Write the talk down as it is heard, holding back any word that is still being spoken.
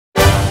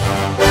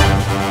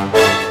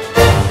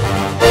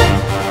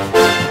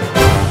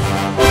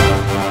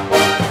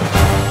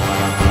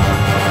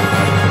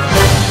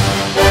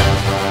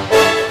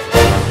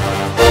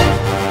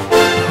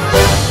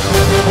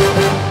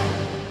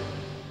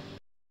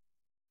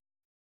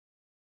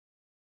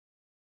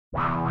Hey,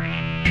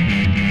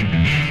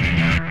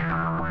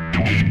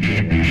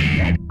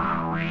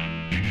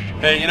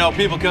 you know,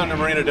 people come to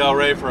Marina del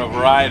Rey for a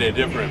variety of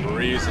different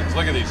reasons.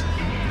 Look at these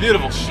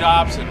beautiful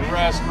shops and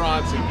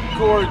restaurants and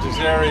gorgeous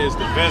areas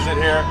to visit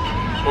here.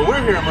 But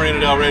we're here in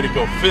Marina del Rey to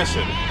go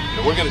fishing,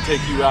 and we're going to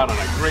take you out on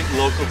a great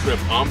local trip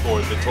on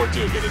board the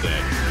Tortuga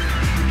today.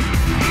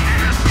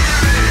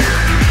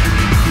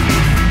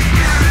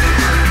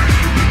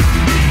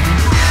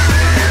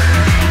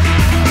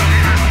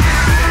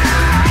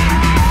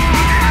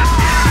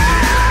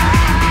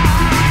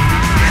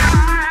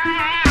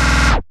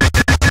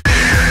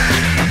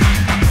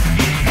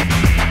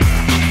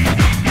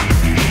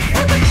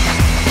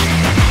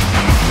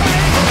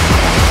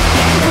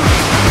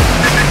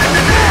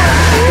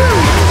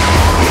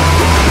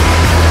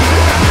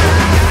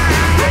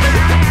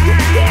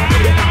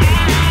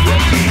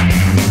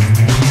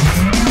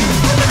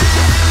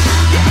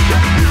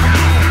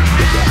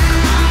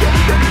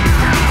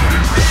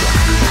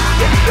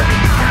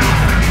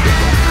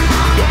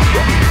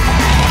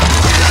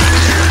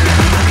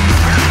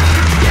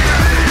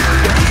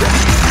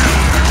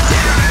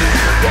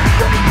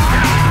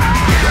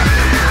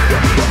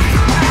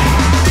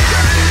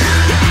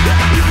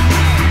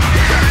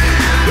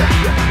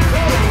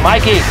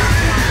 Mikey,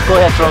 go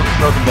ahead, throw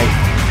some bait.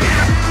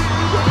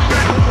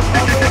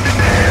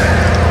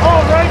 Oh,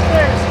 right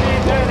there,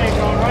 Steve. There they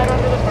go, right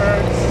under the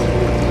birds.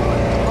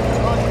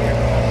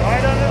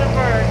 Right under the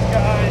birds,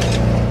 guys.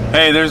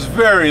 Hey, there's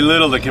very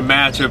little that can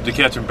match up to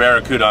catching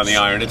barracuda on the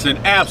iron. It's an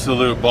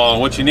absolute ball,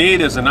 and what you need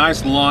is a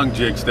nice long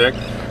jig stick.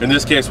 In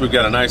this case, we've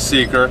got a nice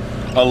seeker.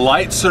 A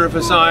light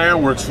surface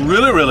iron works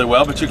really, really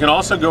well, but you can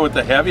also go with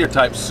the heavier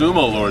type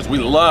sumo lures. We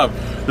love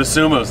the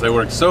sumos. They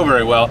work so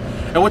very well.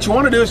 And what you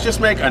want to do is just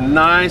make a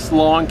nice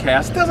long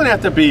cast. It doesn't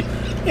have to be,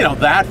 you know,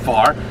 that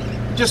far.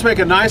 Just make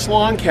a nice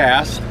long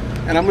cast,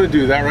 and I'm going to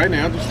do that right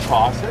now. Just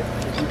toss it,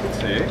 as you can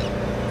see.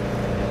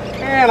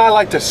 And I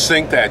like to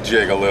sink that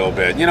jig a little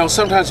bit. You know,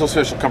 sometimes those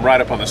fish will come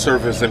right up on the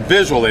surface, and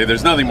visually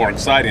there's nothing more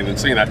exciting than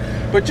seeing that.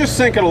 But just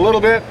sink it a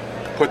little bit,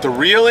 put the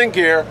reel in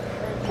gear,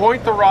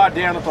 point the rod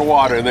down at the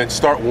water, and then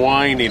start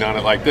winding on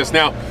it like this.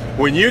 Now,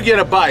 when you get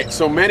a bite,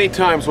 so many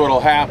times what will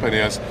happen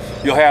is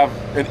you'll have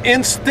an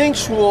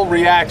instinctual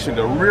reaction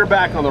to rear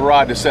back on the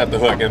rod to set the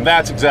hook, and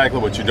that's exactly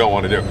what you don't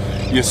want to do.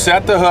 You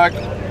set the hook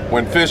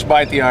when fish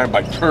bite the iron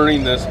by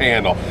turning this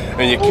handle,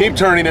 and you keep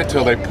turning it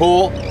till they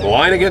pull the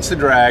line against the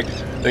drag,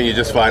 then you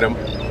just fight them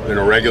in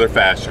a regular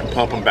fashion,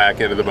 pump them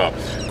back into the boat.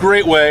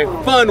 Great way,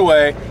 fun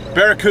way,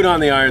 barracuda on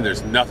the iron,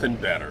 there's nothing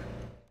better.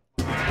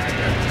 I'm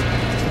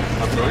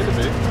going to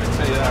be, I can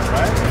tell you that,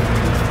 right?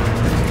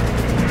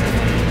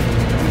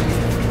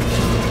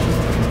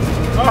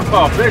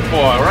 Oh, big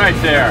boy, right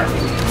there.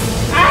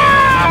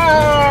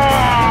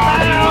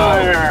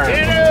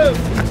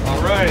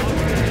 All right.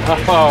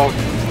 Oh,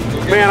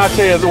 man, I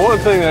tell you, the one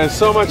thing that is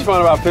so much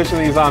fun about fishing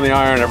these on the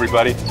iron,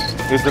 everybody,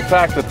 is the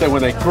fact that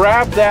when they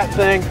grab that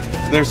thing,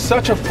 there's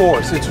such a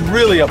force. It's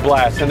really a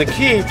blast. And the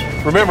key,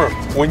 remember,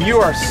 when you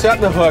are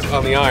setting the hook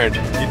on the iron,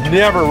 you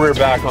never rear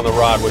back on the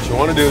rod. What you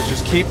want to do is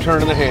just keep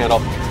turning the handle,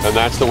 and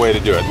that's the way to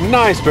do it.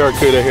 Nice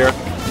barracuda here.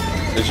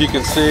 As you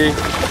can see,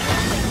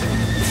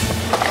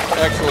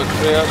 excellent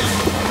fish.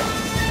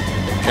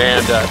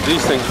 And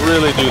these things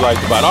really do like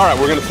to bite. All right,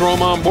 we're going to throw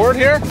them on board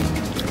here.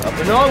 Up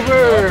and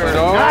over. Up and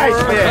over.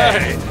 Nice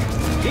fish.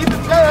 Keep it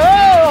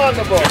on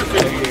the board.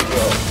 There you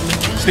go.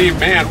 Steve,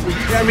 man,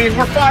 I mean,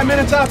 we're 5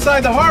 minutes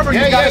outside the harbor.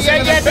 Yeah,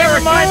 never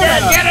mind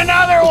that. Get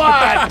another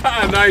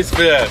one. Nice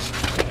fish.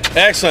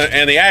 Excellent,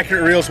 and the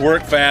accurate reels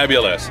work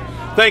fabulous.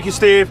 Thank you,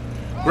 Steve.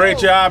 Great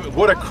job.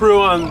 What a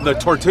crew on the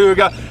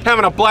Tortuga.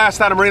 Having a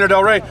blast out of Marina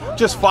del Rey.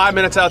 Just 5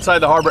 minutes outside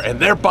the harbor, and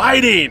they're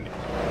biting.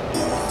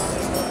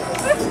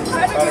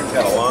 I thought it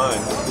had a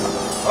line.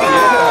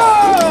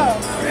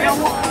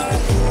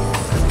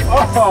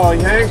 Oh,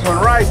 he hangs one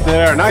right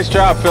there. Nice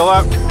job,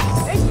 Philip.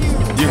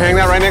 You hang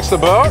that right next to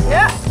the boat?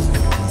 Yeah.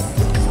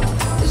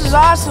 This is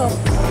awesome.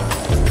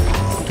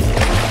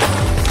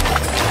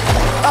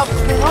 Up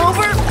and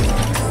over.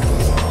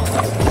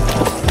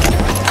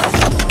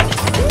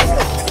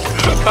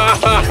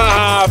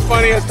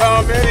 Funniest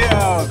home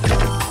videos.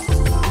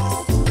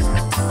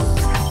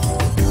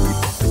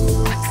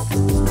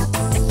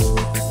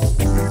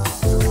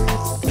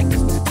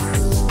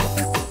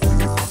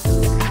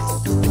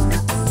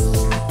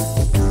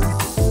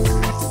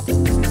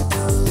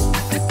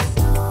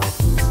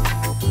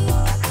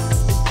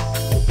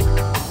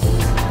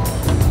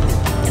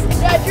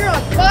 You're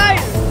on fire!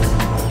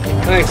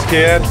 Thanks,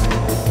 kid.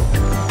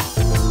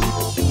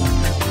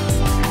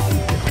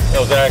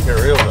 Those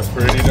accurate reels are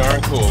pretty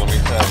darn cool, let me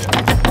tell you.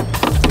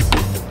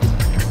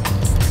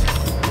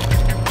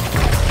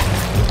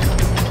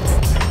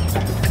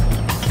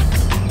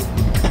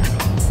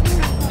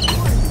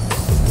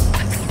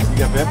 You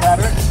got bit,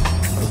 Patrick?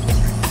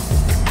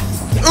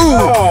 Ooh!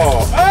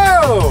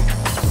 Oh!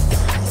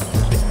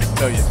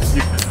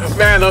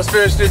 Man, those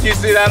fish, did you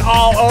see that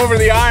all over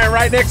the iron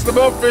right next to the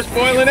boat? Fish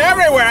boiling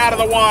everywhere out of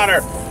the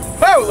water.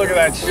 Oh, look at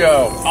that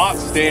show.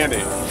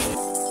 Outstanding.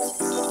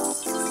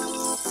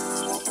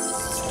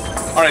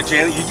 All right,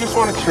 Janet, you just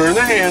want to turn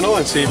the handle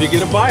and see if you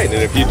get a bite.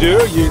 And if you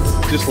do, you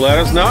just let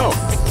us know.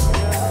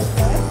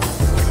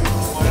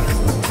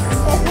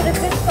 Is it a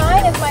good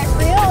sign if my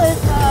reel is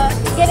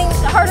getting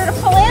harder to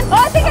pull in? Oh,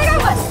 I think I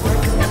got one.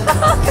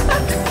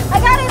 I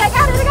got it.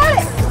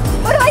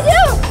 What do I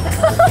do?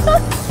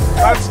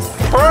 That's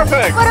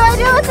perfect. What do I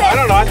do with it? I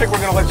don't know. I think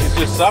we're going to let you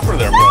just suffer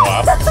there for a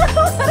while. What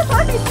do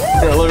I do?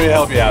 Here, let me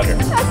help you out here.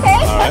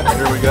 Okay. All right,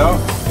 here we go.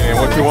 And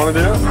what you want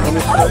to do? Let me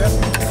show you.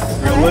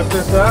 You're going to lift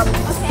this up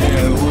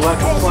and let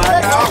the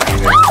slack out.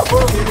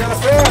 Oh! You got a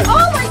fish.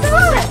 Oh my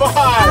God!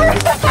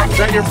 Fine. Is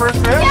that your first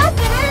fish? Yes,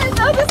 it is.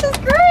 Oh, this is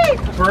great.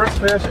 First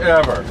fish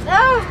ever.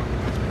 Oh.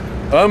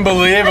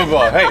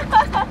 Unbelievable. Hey,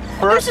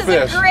 first This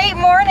is fish. a great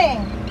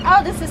morning.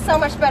 Oh, this is so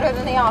much better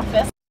than the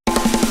office.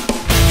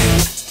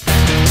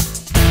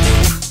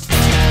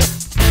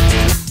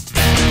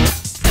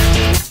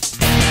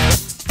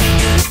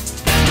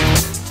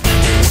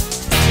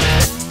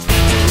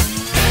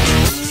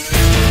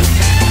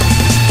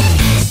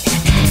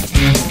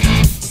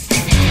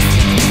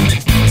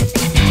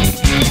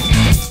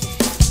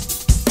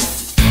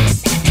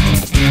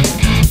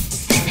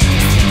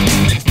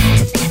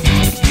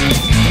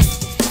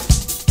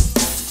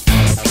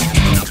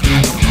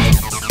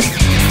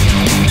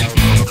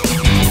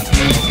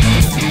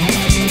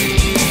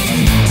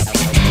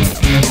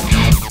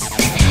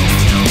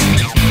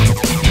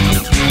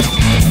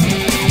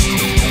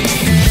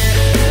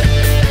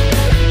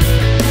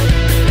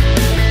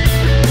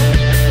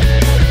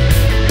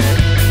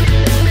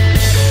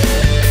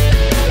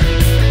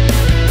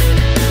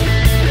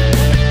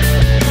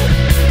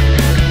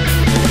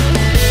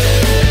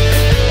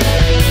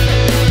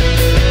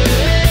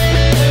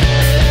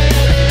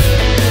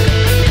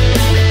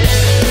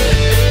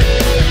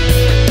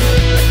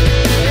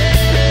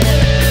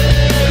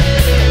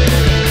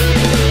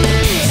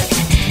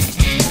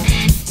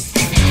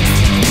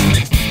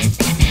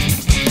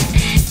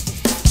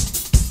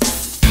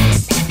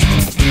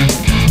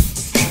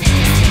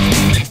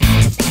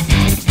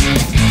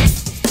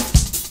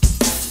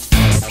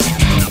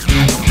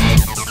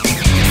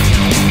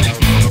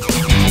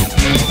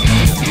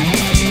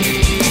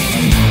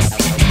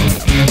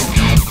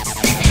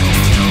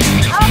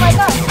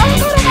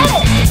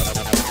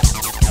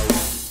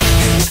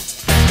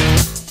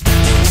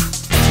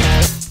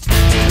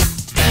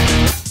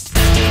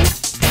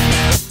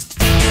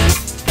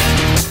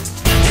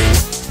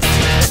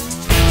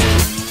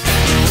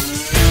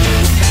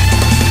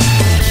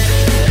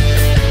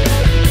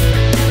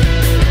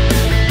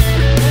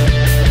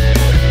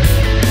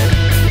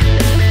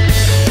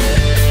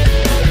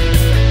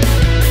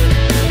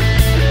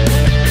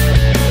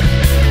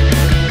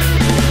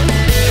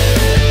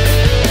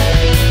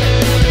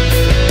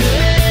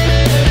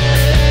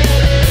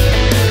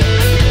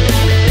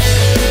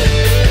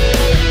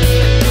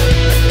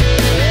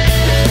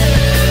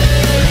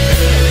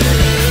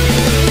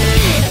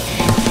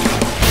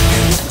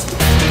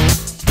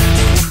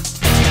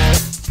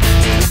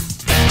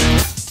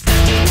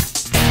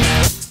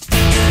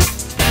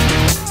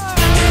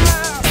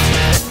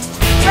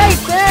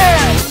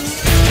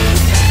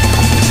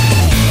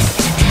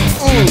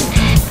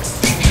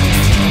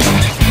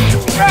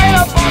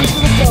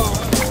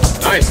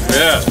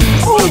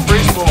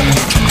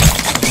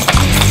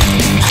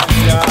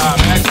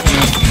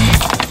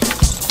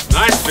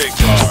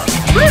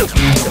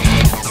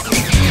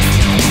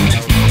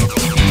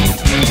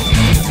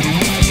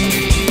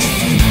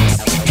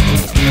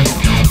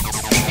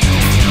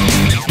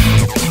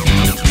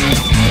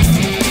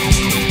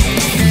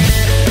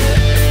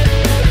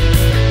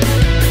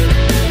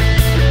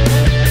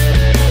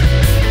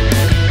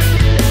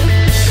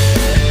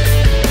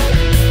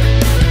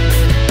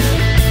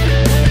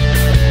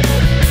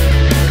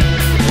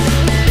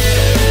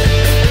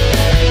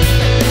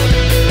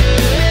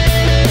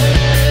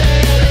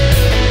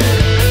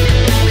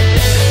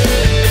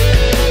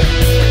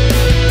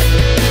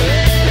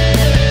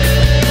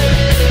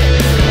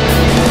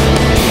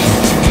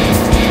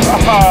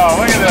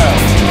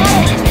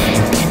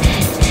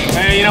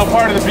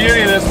 Part of the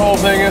beauty of this whole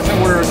thing is that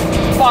we're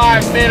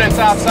 5 minutes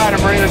outside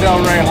of Marina del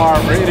Rey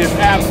Harbor. It is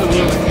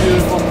absolutely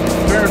beautiful.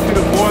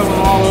 Barracuda boiling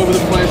all over the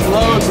place.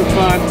 Loads of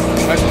fun.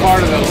 That's part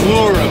of the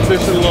lure of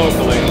fishing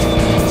locally.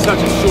 It's such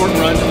a short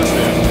run to the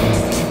fish.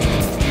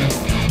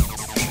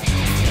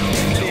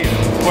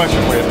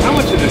 Question for you. How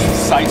much of this is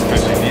sight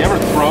fishing? Do you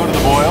ever throw to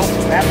the boils?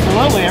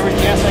 Absolutely, every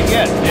chance I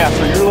get. Yeah,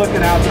 so you're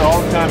looking out there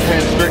all the time,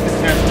 paying strict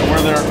attention to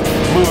where they're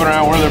moving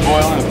around, where they're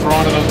boiling, and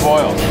throwing to those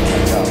boils.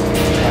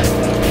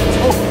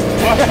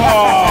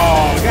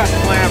 Oh, got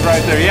slammed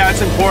right there. Yeah,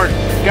 it's important.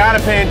 Got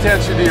to pay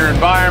attention to your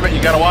environment.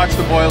 You got to watch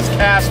the boils,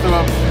 cast to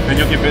them, and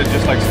you'll get bit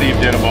just like Steve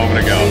did a moment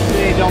ago.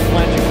 They don't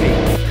plant your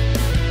feet.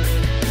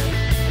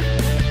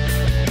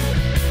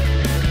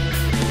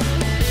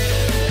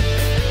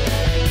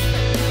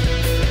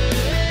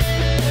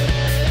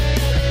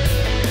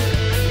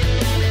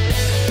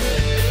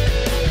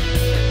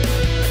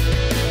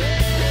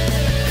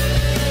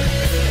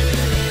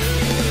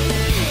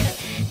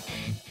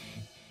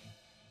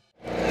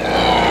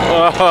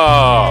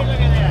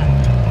 Oh.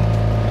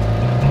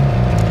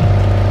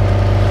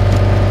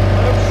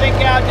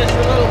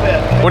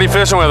 What are you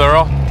fishing with,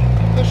 Earl?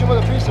 Fishing with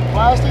a piece of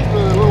plastic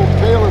with a little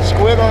tail of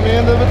squid on the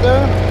end of it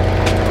there.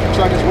 Looks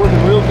like it's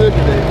working real good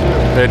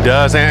today, too. It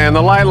does. And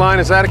the light line,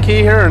 is that a key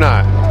here or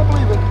not? I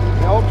believe it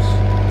helps.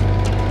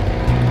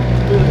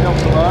 I believe it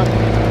helps a lot.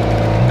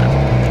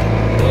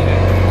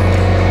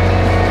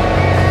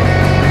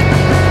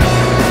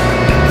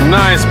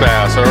 Nice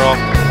bass, Earl.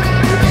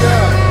 Good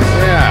job.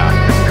 Yeah.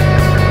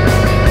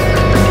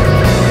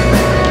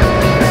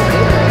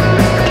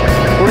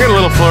 We're getting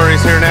little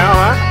flurries here now,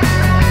 huh?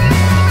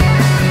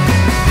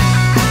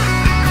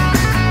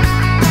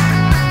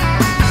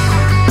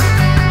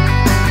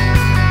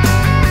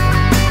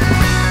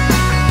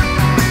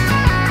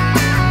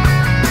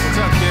 What's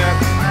up, kid?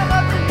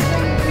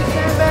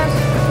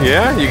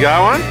 Yeah, you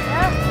got one?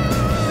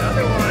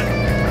 Another one.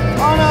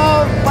 On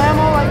a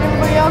Blammo like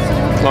everybody else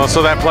is. Oh,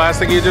 so that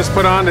plastic you just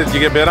put on, did you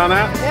get bit on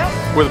that?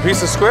 Yeah. With a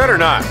piece of squid or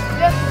not?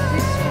 Yes,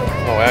 it's squid.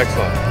 Oh,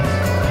 excellent.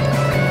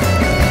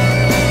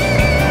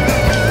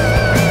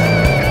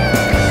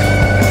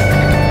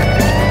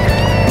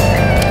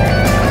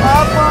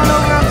 Hop on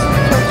over on some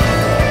Tortuga.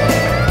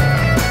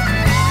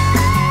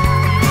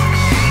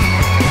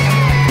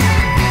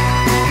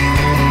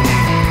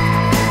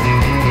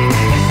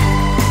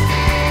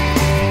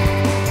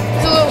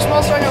 It's a little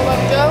small, so I'm gonna let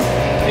him go.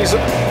 He's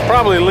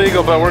probably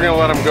legal, but we're going to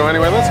let him go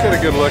anyway. Let's get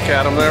a good look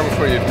at him there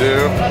before you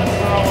do.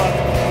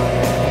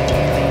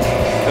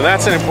 And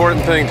that's an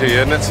important thing to you,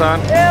 isn't it,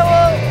 son? Yeah,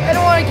 well, I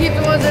don't want to keep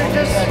the ones that are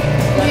just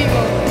legal.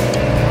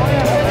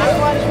 I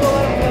might as well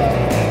let them go.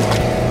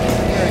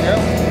 There you go.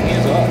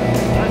 He's up.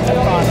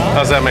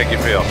 How's that make you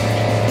feel?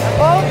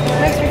 Well, it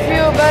makes me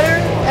feel better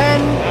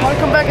and want to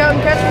come back out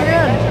and catch them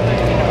again.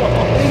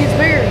 I think it's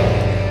bigger.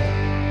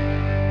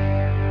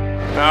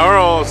 Now,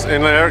 Earl,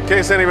 in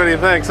case anybody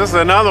thinks, this is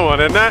another one,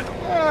 isn't it?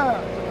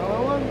 Yeah,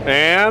 another one.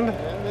 And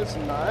And it's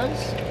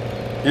nice.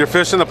 you're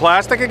fishing the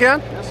plastic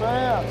again? Yes, I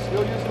am.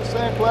 Still using the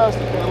same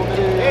plastic. A little bit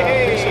of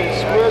piece of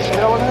squid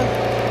shell in it.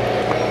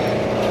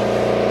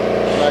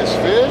 Nice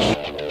fish.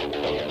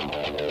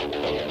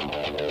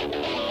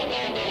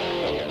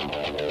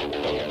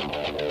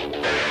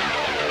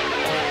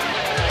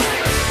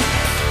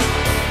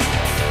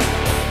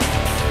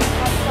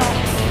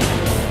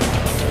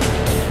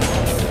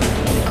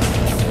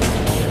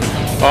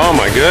 Oh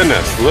my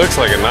goodness, looks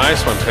like a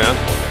nice one, Pen.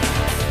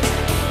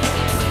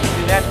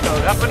 See that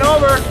code up and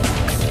over.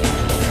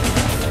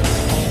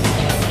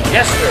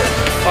 Yes, sir.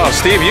 Oh,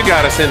 Steve, you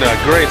got us into a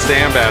great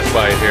sand bass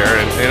bite here,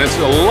 and it's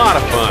a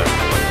lot of fun.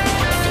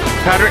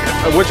 Patrick,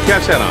 what'd you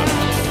catch that on?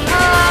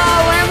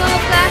 When I'm on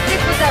plastic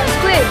with that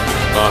squid.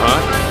 Uh-huh.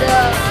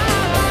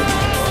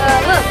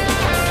 Look.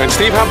 And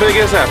Steve, how big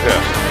is that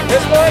fish?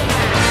 This one,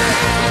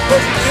 close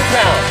to 2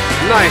 pounds.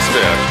 Nice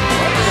fish.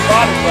 The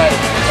bottom side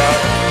is 2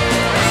 pounds.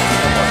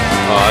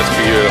 Oh, that's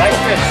beautiful. Nice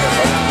fish.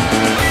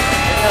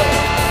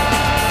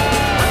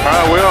 All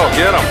right, Will,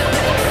 get him.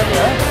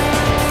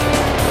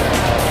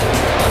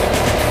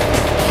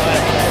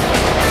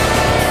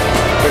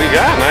 What do you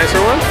got?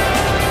 Nicer one?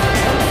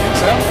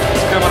 So,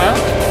 it's coming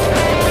up.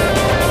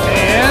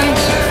 And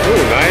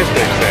Ooh, nice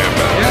big sand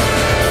bass. yeah,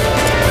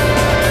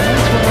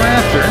 that's what we're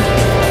after.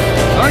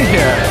 Oh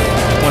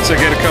yeah. Once I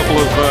get a couple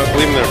of,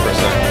 Leave him there for a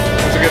second.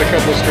 once I get a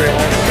couple of straight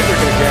lines, I think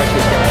they're gonna catch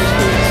this one.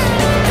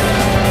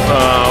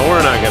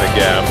 We're not gonna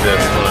gap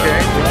this one. Okay,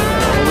 well,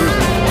 we'll lose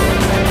it.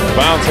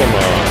 Bounce him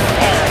off.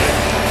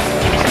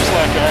 Some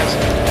slack, guys.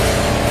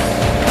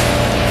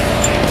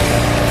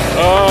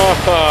 Oh,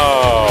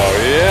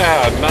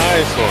 yeah,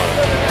 nice one.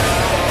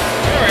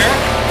 There we are.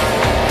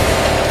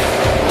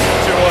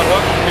 2-1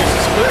 hook, piece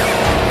of squid.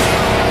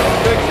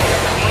 Big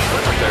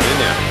there,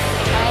 didn't you?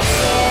 I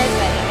did,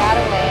 but he got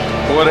away.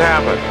 What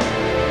happened?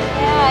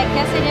 Yeah, I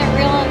guess I didn't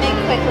reel him in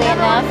quickly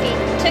enough. He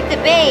took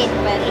the bait,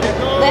 but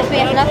left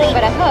me with nothing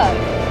but a hook.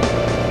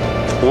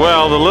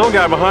 Well, the little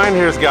guy behind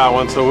here's got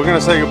one, so we're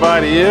gonna say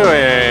goodbye to you,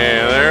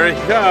 and there he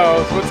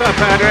goes. What's up,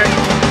 Patrick?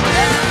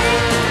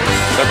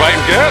 They're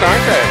biting good,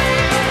 aren't they?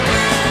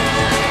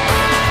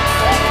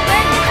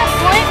 There's a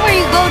point where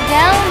you go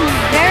down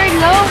very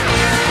low.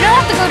 You don't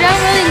have to go down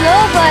really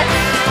low, but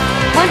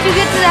once you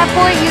get to that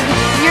point,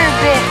 you're a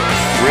bit.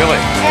 Really?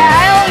 Yeah,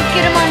 I always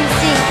get him on the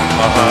sink.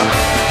 Uh-huh.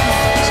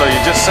 So you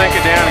just sink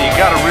it down, and you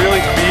gotta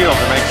really feel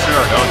to make sure,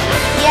 don't you?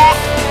 Yeah.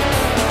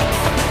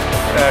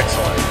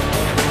 Excellent.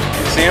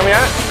 You see him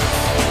yet?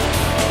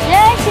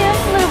 Yeah, I see him.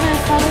 A little bit of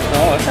color.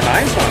 Oh, that's a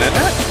nice one,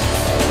 isn't it?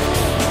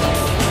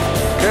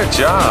 Good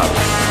job.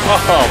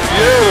 Oh,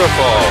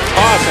 beautiful.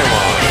 Toss him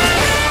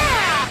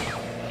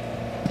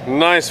on.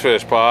 Nice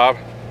fish, Bob.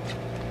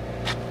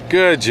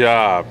 Good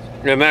job.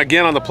 And that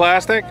again on the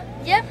plastic?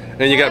 Yep.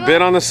 And you got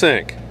bit on the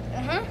sink.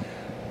 Uh-huh.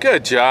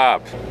 Good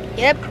job.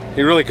 Yep.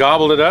 You really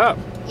gobbled it up.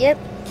 Yep.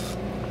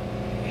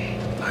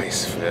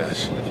 Nice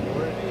fish.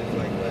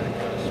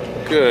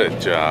 Good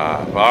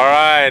job. All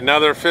right,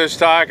 another fish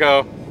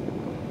taco.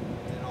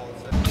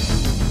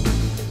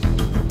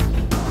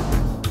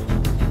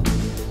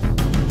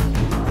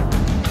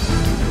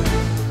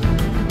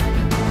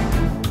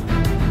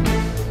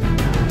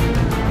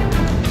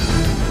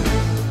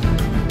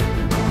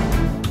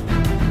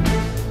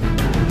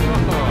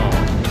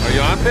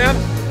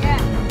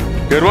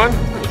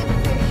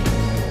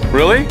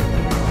 Really?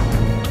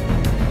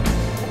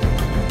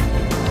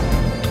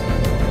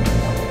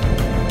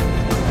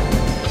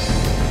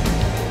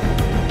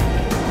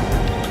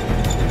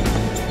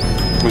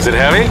 Was it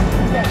heavy?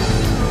 Yeah.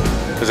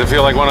 Does it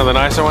feel like one of the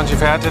nicer ones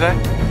you've had today?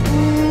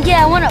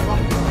 Yeah, one of them.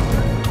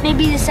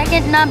 Maybe the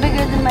second, not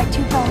bigger than my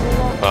 2 pounder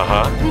though.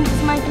 Uh-huh. I think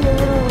this might be a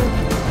little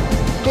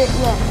bit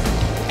less.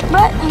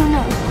 But who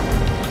knows?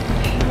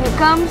 Here it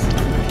comes.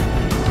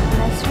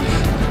 Nice fish.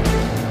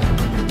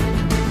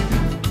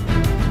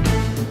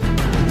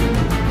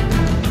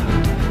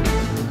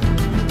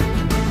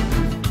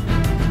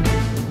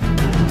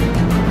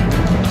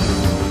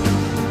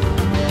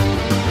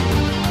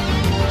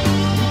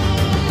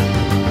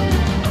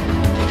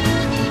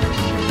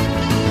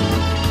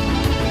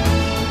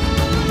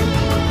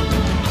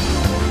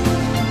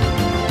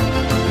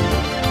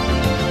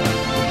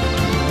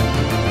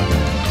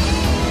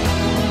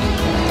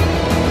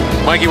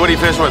 Mikey, what are you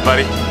fishing with,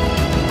 buddy?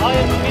 I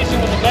am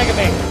fishing with a mega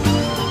bait.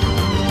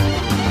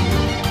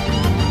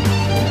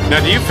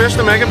 Now, do you fish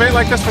the mega bait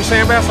like this for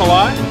sand bass a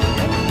lot?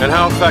 And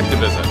how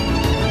effective is it?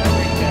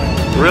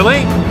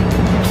 Really?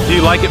 Do you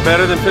like it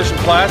better than fishing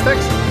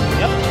plastics?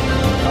 Yep.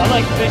 I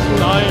like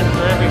fishing iron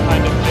for every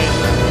kind of fish.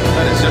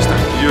 That is just a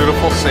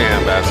beautiful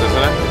sand bass, isn't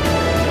it?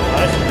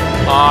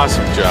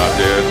 Awesome job,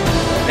 dude.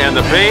 And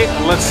the bait,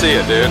 let's see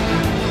it, dude.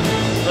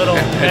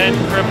 Little bent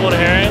crippled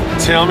herring.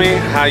 Tell me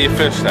how you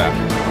fish that.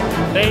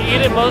 They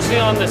eat it mostly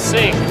on the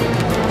sink.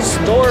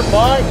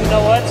 Store-bought, you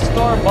know what?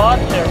 Store-bought,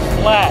 they're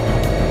flat.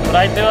 What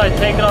I do, I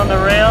take it on the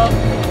rail,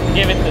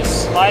 give it the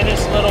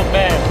slightest little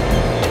bend.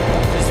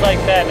 Just like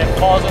that, and it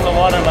falls in the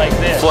water like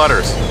this.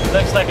 Flutters.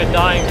 Looks like a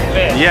dying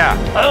fish. Yeah.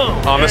 Oh,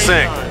 on the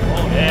very sink. fine.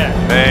 Oh, yeah.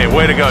 Hey,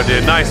 way to go,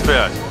 dude. Nice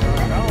fish.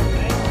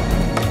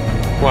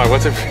 Why,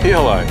 what's it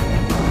feel like?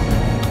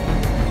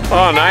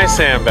 Oh, nice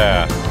sand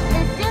bass. It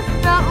just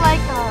felt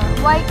like a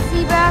white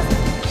sea bass.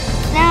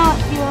 Now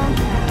it feels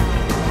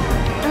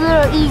a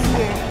little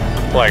easier.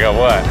 Like a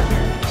what?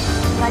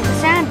 Like a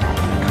sand bass.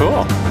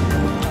 Cool.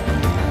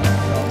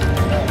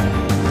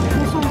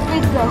 This one's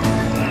big though.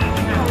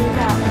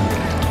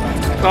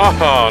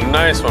 Oh,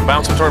 nice one.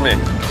 Bouncing toward me.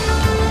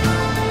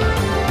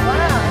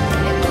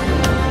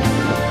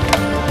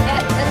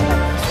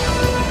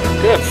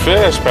 Good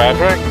fish,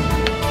 Patrick.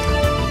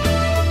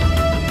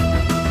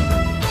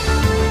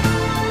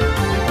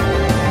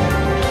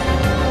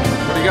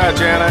 What do you got,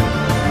 Janet?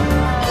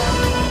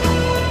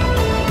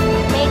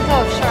 Mako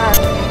shark.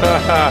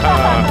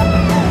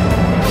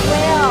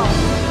 Whale.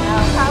 No,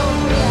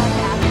 probably that.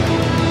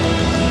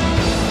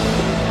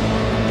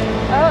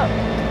 Oh,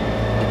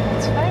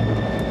 that's fine.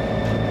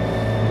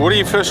 What are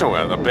you fishing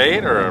with? A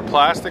bait or a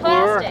plastic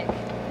lure?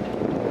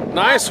 Plastic.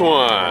 Nice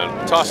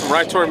one. Toss them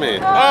right toward me.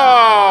 Got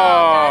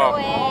Oh!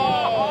 away.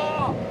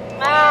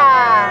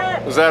 Ah.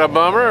 Was that a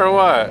bummer or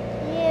what?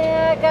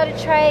 Yeah, gotta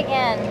try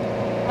again.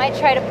 Might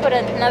try to put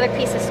another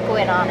piece of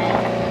squid on it.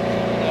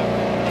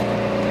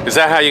 Is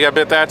that how you got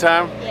bit that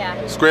time? Yeah.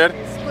 Squid?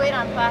 Squid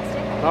on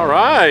plastic. All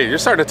right. You're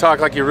starting to talk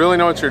like you really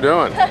know what you're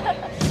doing.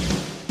 The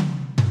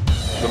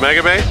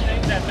mega bait?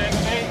 Take that mega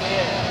bait?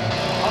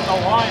 Yeah. On the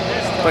line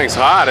this time. Thing's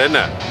hot, isn't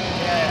it?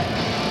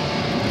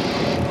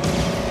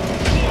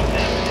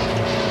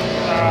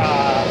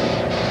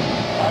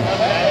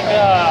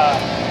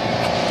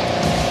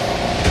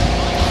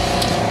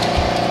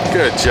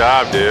 Good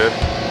job, dude.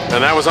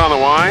 And that was on the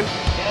wine? Yeah,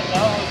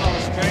 that was on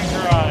the stranger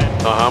line.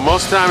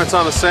 Most of the time it's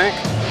on the sink?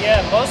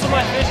 Yeah, most of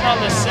my fish are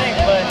on the sink,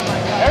 but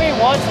every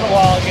once in a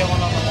while I get one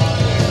on the line.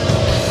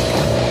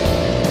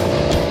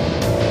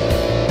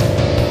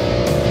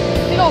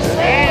 Big old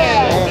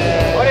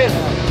sand. What is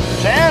it?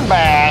 Sand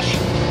bass.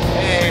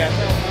 Yeah,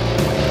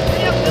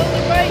 build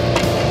it right.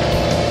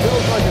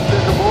 Feels like a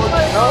bigger board.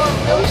 No,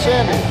 that was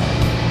sandy.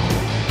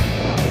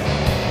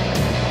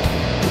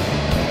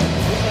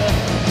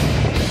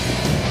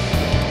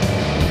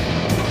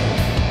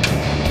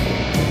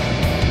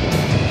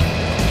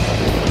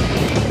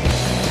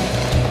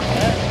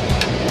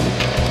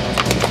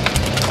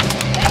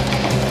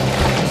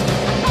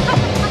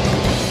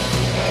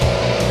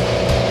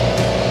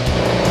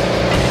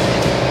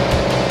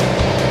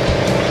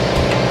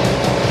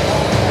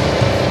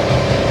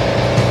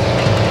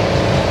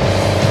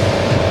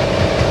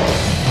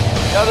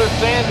 Another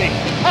sandy.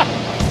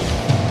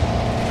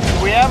 Do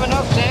we have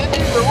enough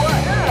sandies or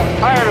what?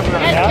 Tired of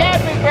them. That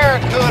can't be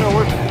barracuda.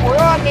 We're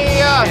on the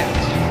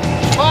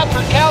spot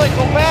for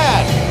calico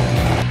bass.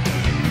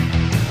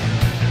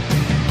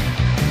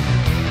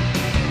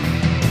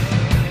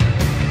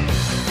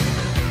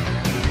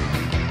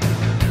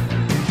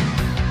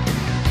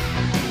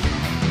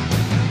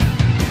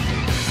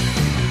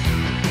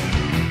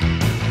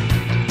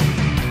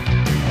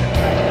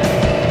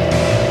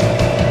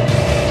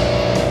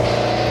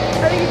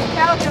 I think it's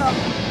calico.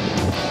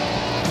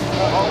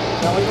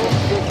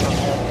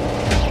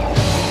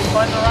 You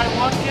find the right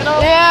one, you know?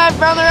 Yeah, I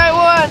found the right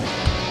one.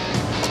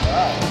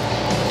 Yeah.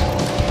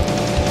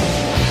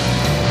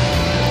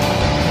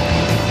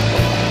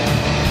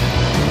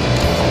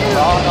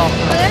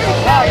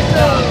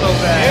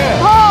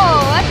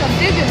 Oh, that's a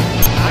big one.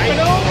 Right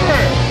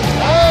over.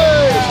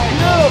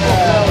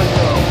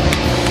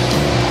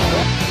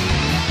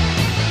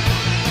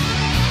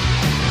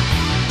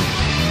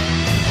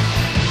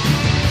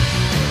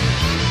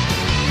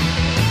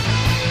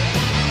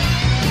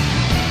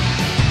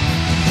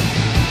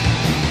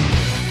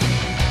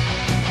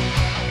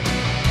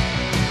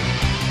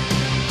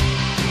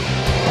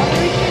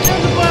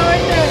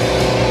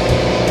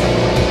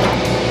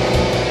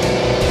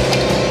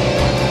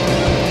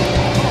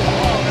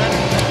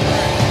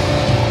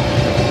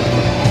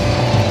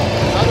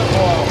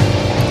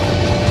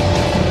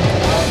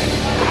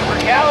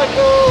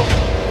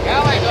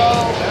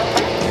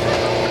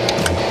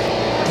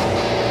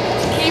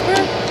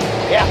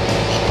 Yeah.